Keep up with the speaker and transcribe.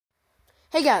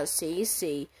Hey guys,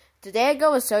 see. Today I'm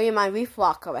going to show you my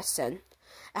Leapfrog Collection.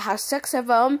 I have 6 of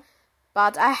them,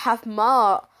 but I have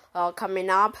more coming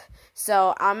up,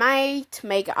 so I might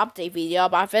make an update video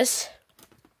about this.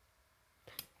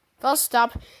 First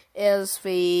up is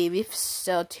the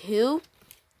Leapfrog 2.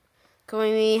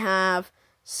 Currently have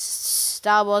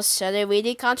Star Wars Shadow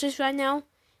Reading contest right now.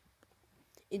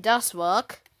 It does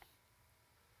work.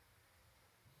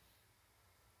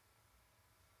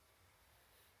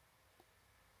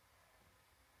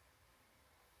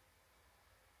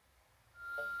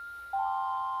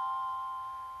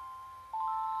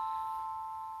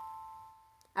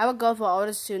 I will go for all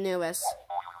the two newest.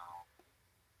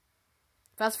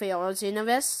 First for all the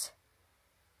newest.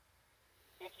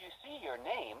 If you see your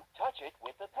name, touch it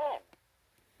with the pen.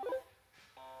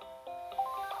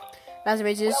 Let's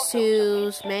reduce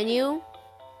to menu.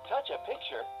 Touch a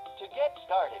picture to get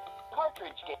started.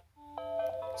 Cartridge game.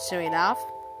 Show it off.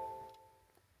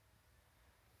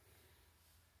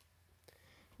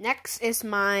 Next is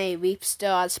my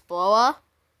Leapfrog Explorer.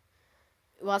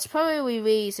 It was probably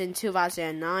released in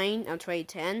 2009 or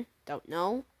 2010. Don't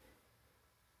know.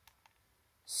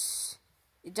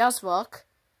 It does work.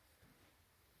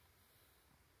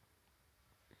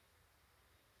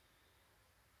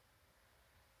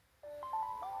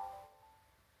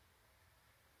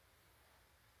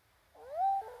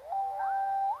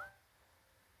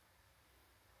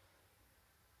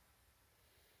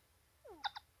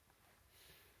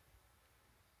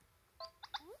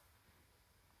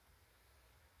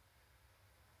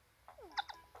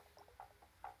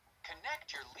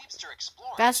 Connect your Leapfrog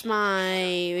Explorer. That's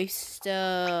my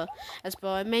Leapfrog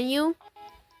Explorer menu.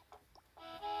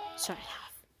 Sorry.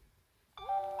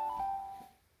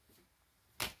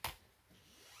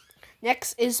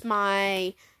 Next is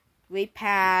my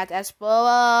Leapfrog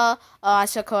Explorer, or I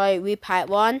should call it Leapfrog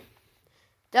 1.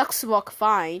 Does work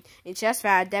fine. It's just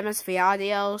that I damaged the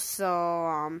audio,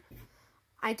 so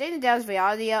I didn't damage the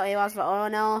audio. It was the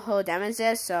owner who damaged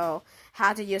it, so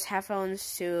had to use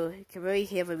headphones to really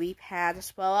hear the Leapfrog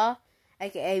Explorer,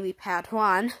 aka Leapfrog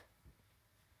 1.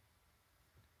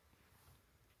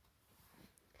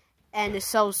 And it's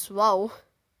so slow.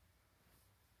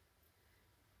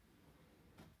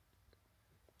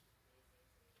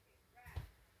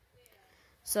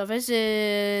 So this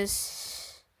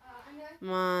is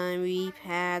my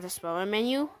Leapfrog Explorer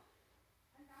menu.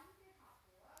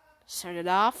 Turn it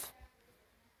off.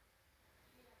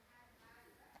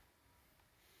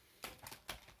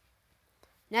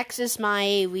 Next is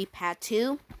my Leapfrog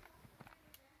 2.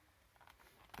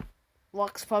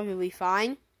 Works probably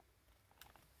fine.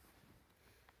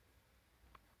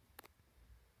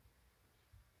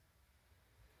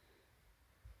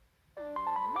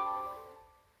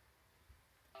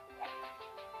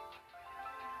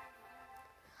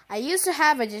 I used to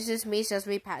have a Jesus Mesa's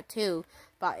Leapfrog 2,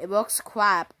 but it works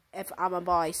crap if I'm a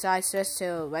boy, so I switched to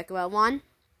a regular one.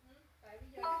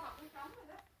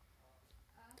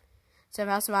 So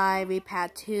that's my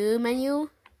Leapfrog 2 menu.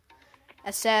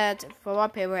 I said for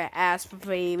one people asked for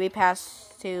the Leapfrog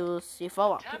to see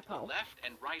for people. Left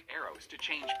and right arrows to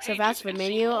change So that's the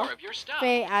menu.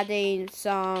 They adding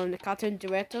some cartoon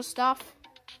director stuff.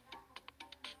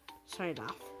 Sorry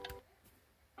enough.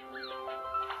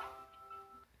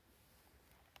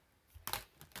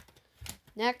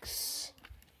 Next,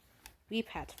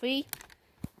 Leapfrog 3.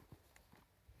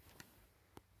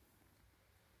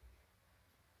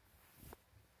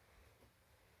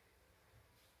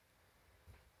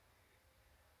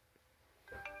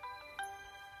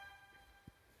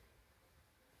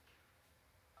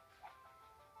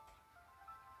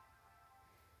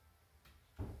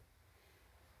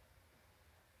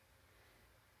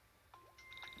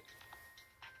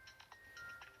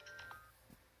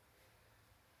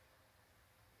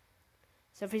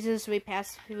 So this is Leapfrog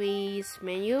 3's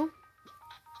menu.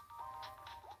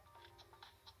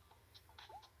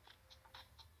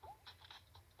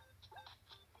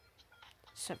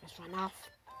 So this one off.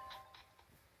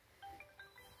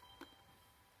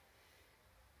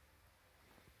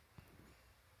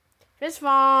 This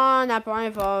one I bought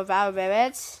it for Valve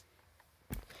Rabbits.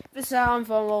 This one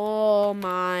for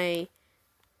my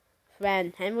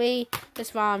friend Henry.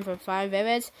 This one for 5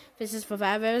 Rabbits. This is for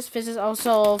 5 Rabbits. This is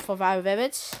also for 5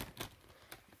 Rabbits.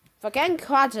 For getting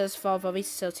quarters for the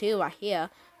Leapfrog 2 right here.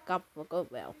 Got for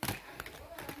Goodwill.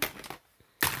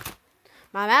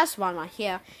 My last one right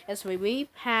here is the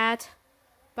Leapfrog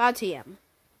Batium.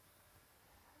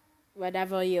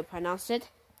 Whatever you pronounce it.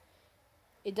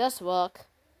 It does work.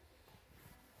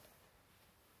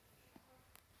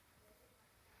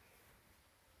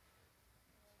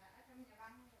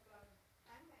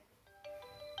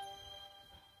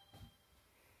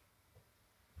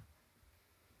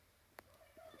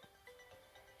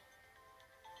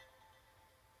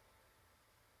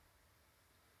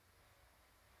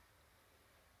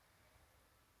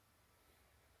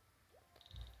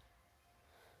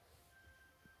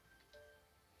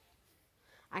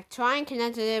 I try and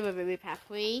connect it with a repad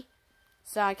 3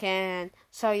 so I can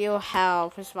show you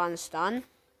how this one's done.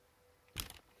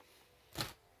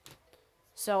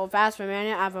 So that's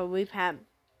remaining of a repad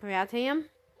platinum.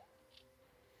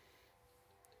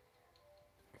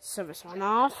 So this one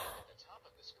off.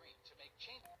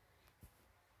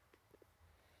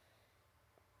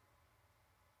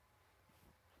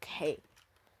 Okay.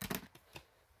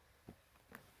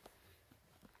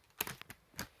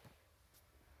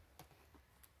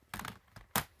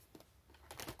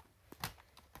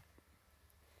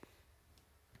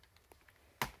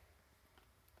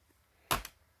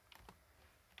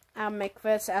 I'll make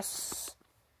this as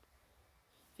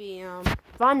the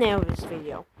thumbnail of this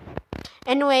video.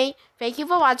 Anyway, thank you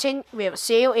for watching. We'll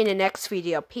see you in the next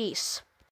video. Peace.